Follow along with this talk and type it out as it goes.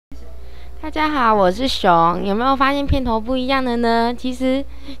大家好，我是熊。有没有发现片头不一样的呢？其实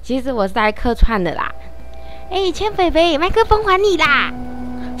我是在客串的啦。千肥肥，麦克风还你啦！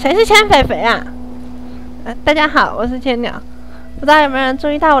谁是千肥肥啊？大家好，我是千鸟。不知道有没有人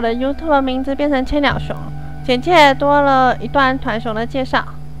注意到我的 YouTube 名字变成千鸟熊，简介多了一段团熊的介绍。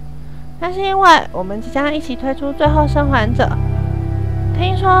那是因为我们即将一起推出《最后生还者》。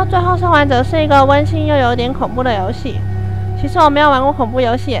听说《最后生还者》是一个温馨又有点恐怖的游戏。其实我没有玩过恐怖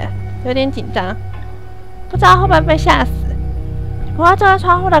游戏，有点紧张，不知道会不会被吓死。不过这个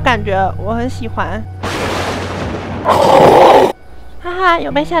窗户的感觉我很喜欢。哈哈，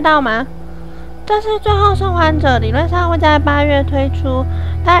有被吓到吗？这次《最后生还者》理论上会在8月推出，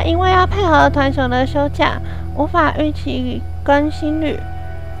但因为要配合团熊的休假，无法预期更新率。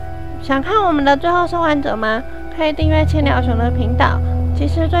想看我们的《最后生还者》吗？可以订阅千鸟熊的频道，及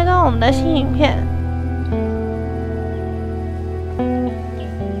时追踪我们的新影片。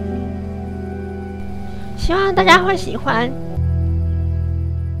希望大家会喜欢。